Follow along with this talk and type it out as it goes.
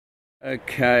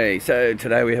Okay, so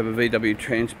today we have a VW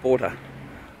Transporter.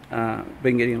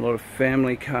 Been getting a lot of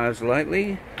family cars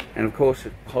lately, and of course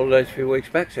holidays a few weeks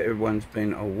back, so everyone's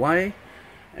been away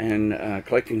and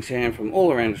collecting sand from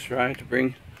all around Australia to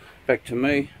bring back to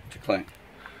me to clean.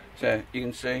 So you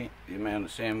can see the amount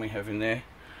of sand we have in there.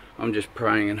 I'm just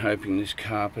praying and hoping this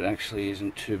carpet actually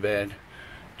isn't too bad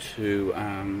to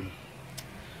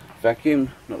vacuum,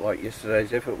 not like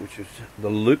yesterday's effort, which was the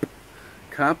loop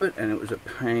carpet, and it was a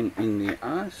pain in the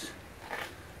ass.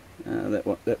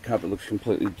 That carpet looks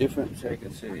completely different, so you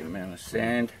can see the amount of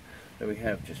sand that we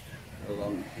have just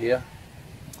along here.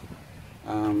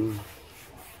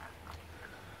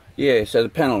 Yeah, so the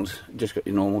panels just got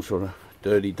your normal sort of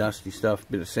dirty, dusty stuff,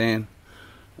 bit of sand,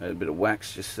 a bit of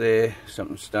wax just there,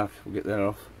 something stuck, we'll get that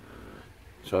off.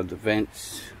 Inside the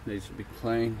vents needs to be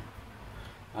clean.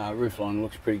 Roof line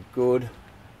looks pretty good.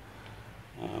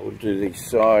 We'll do the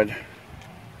side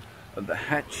of the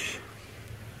hatch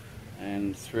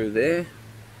and through there,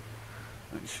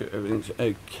 make sure everything's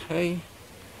okay.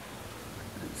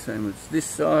 And same as this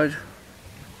side,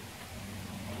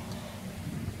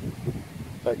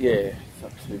 but yeah, it's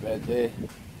not too bad there.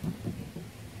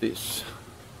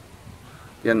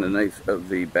 The underneath of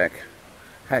the back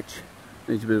hatch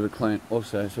needs a bit of a clean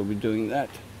also, so we'll be doing that.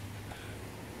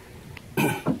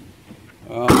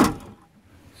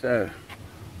 So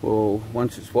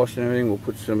once it's washed and everything, we'll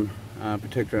put some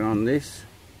protector on this.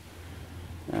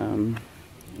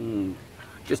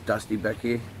 Just dusty back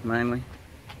here mainly,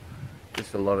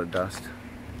 just a lot of dust.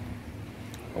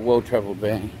 A well-travelled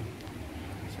van,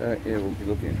 so yeah, we'll be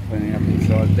looking at cleaning up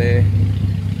inside there.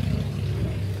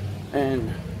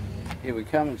 And here we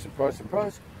come, and surprise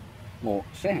surprise, more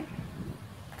sand.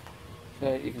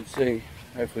 So you can see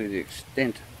hopefully the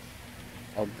extent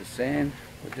of the sand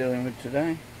we're dealing with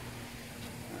today.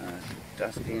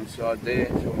 Dusty inside there,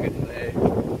 so we'll get in there.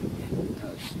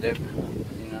 Another step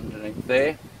in underneath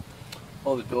there.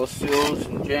 All the door sills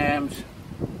and jams.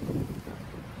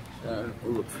 So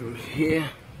we'll look through here.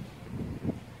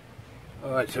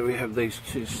 Alright, so we have these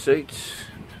two seats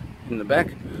in the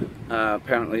back.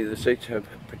 Apparently the seats have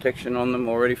protection on them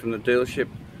already from the dealership,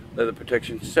 leather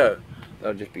protection, so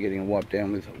they'll just be getting wiped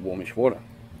down with warmish water.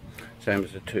 Same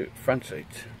as the two front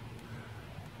seats.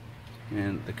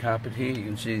 And the carpet here, you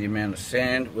can see the amount of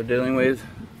sand we're dealing with.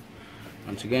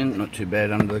 Once again, not too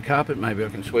bad under the carpet. Maybe I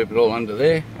can sweep it all under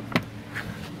there.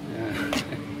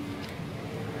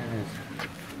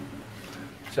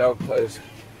 So I'll close.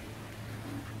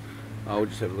 I'll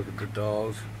just have a look at the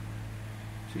dials.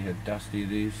 See how dusty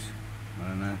it is. I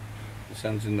don't know. The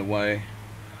sun's in the way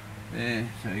there,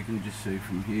 so you can just see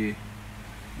from here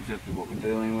exactly what we're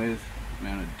dealing with.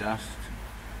 Amount of dust.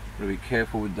 Got to be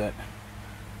careful with that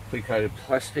coated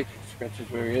plastic, it scratches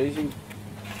very easy.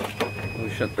 We'll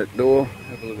shut that door,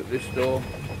 have a look at this door.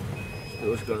 This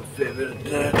door's got a fair bit of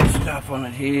dirt and stuff on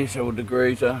it here, so we'll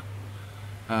degreaser,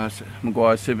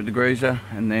 Maguire Super Degreaser,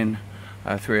 and then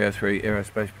 303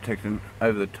 aerospace protectant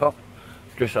over the top.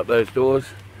 Dress up those doors.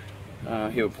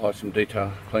 He'll apply some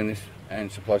detail, clean this, and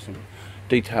supply some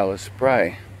detailer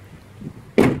spray.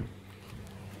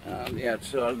 The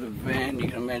outside of the van, you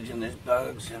can imagine there's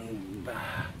bugs and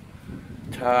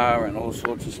tar and all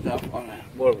sorts of stuff on it.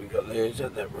 What have we got there? Is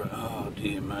that oh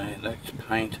dear mate, that's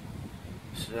paint.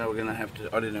 So we're gonna have to,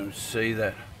 I didn't even see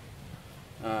that.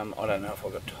 I don't know if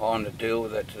I've got time to deal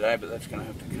with that today, but that's gonna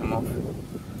have to come off.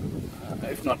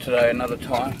 If not today, another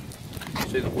time.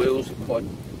 See the wheels are quite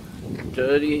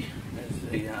dirty. There's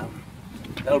the,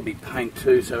 that'll be paint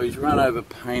too, so he's run over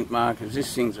paint markers.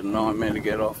 This thing's a nightmare to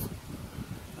get off.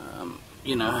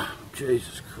 You know,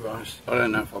 Jesus Christ, I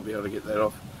don't know if I'll be able to get that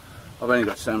off. I've only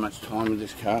got so much time with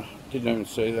this car. Didn't even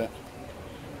see that.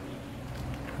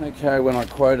 Okay, when I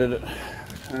quoted it,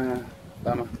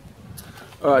 bummer.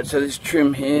 Alright, so this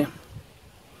trim here,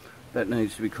 that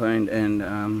needs to be cleaned, and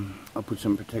I'll put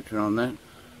some protector on that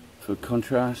for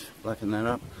contrast, blacken that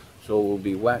up, so it will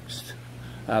be waxed.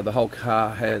 The whole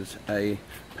car has a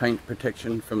paint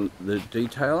protection from the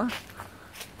detailer.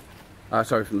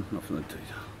 Sorry, not from the detailer.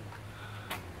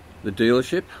 The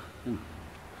dealership.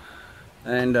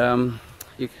 And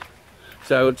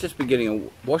so it'll just be getting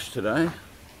a wash today,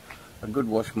 a good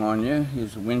wash mind you.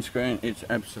 Here's the windscreen, it's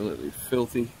absolutely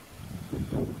filthy.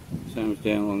 Same as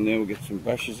down along there, we'll get some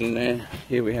brushes in there.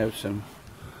 Here we have some,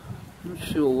 I'm not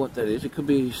sure what that is, it could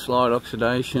be slide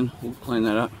oxidation. We'll clean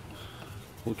that up.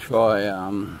 We'll try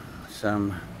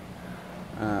some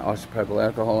isopropyl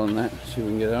alcohol on that, see if we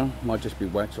can get it on. Might just be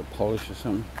wax or polish or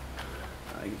something.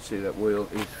 You can see that wheel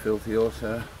is filthy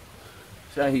also.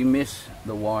 So he missed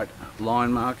the white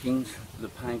line markings, the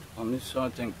paint on this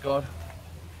side, thank God.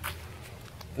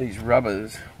 these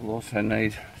rubbers will also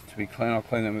need to be cleaned. I'll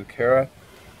clean them with Kero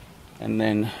and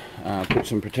then put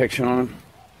some protection on them.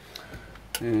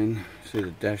 And see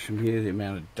the dash from here, the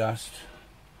amount of dust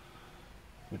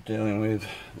we're dealing with.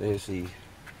 There's the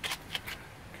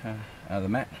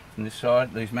mat from this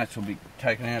side. These mats will be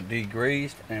taken out,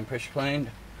 degreased and pressure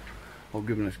cleaned. I'll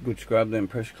give them a good scrub, then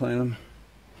pressure clean them.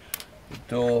 The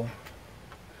door,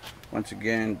 once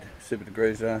again, super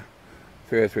degreaser,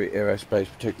 303 aerospace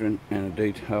protectant and a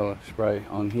detailer spray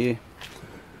on here.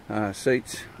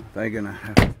 Seats, they're gonna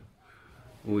have,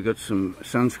 well, we got some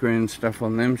sunscreen stuff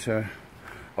on them, so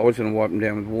I was gonna wipe them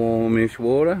down with warmish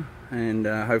water, and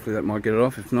hopefully that might get it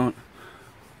off. If not,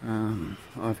 I'll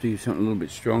have to use something a little bit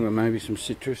stronger, maybe some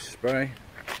citrus spray.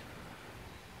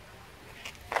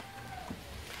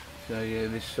 So yeah,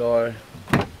 this side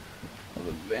of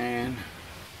the van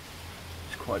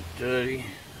is quite dirty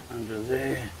under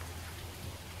there.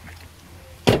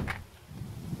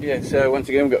 Yeah, so once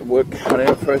again we've got work cut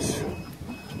out for us.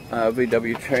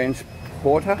 VW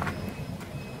transporter,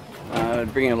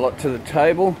 bringing a lot to the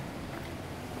table,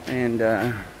 and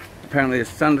apparently there's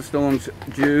thunderstorms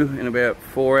due in about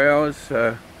 4 hours,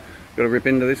 so got to rip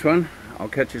into this one. I'll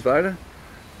catch you later,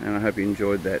 and I hope you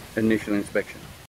enjoyed that initial inspection.